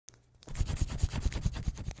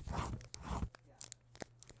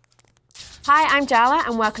Hi, I'm Jaala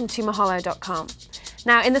and welcome to Mahalo.com.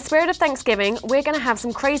 Now, in the spirit of Thanksgiving, we're going to have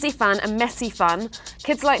some crazy fun and messy fun.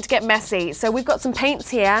 Kids like to get messy, so we've got some paints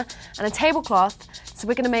here and a tablecloth, so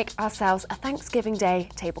we're going to make ourselves a Thanksgiving Day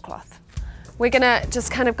tablecloth. We're going to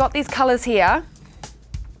just kind of got these colours here,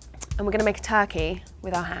 and we're going to make a turkey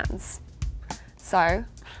with our hands. So,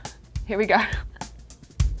 here we go.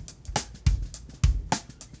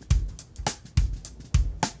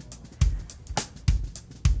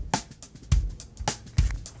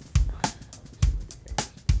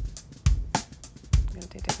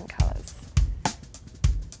 Do different colours.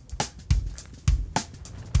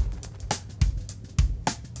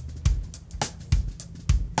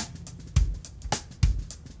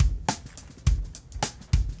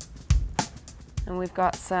 And we've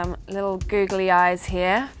got some little googly eyes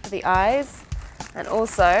here for the eyes, and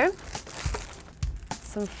also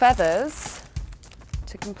some feathers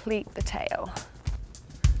to complete the tail.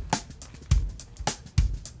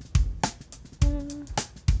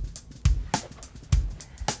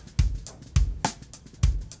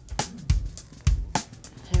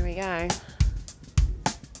 Here we go.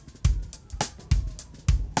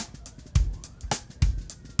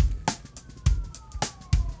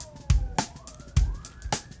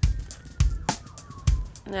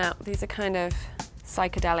 Now, these are kind of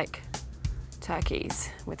psychedelic turkeys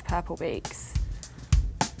with purple beaks.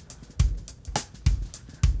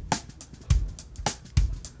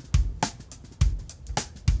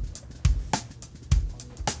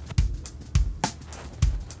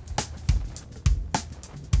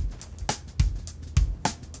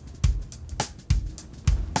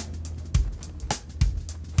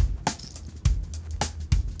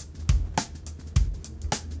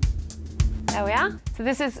 There we are. So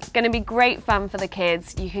this is going to be great fun for the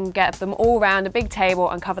kids. You can get them all around a big table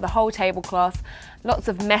and cover the whole tablecloth. Lots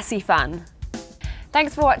of messy fun.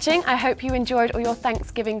 Thanks for watching. I hope you enjoyed all your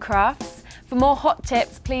Thanksgiving crafts. For more hot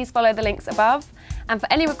tips, please follow the links above. And for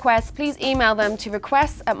any requests, please email them to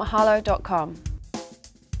requests@mahalo.com.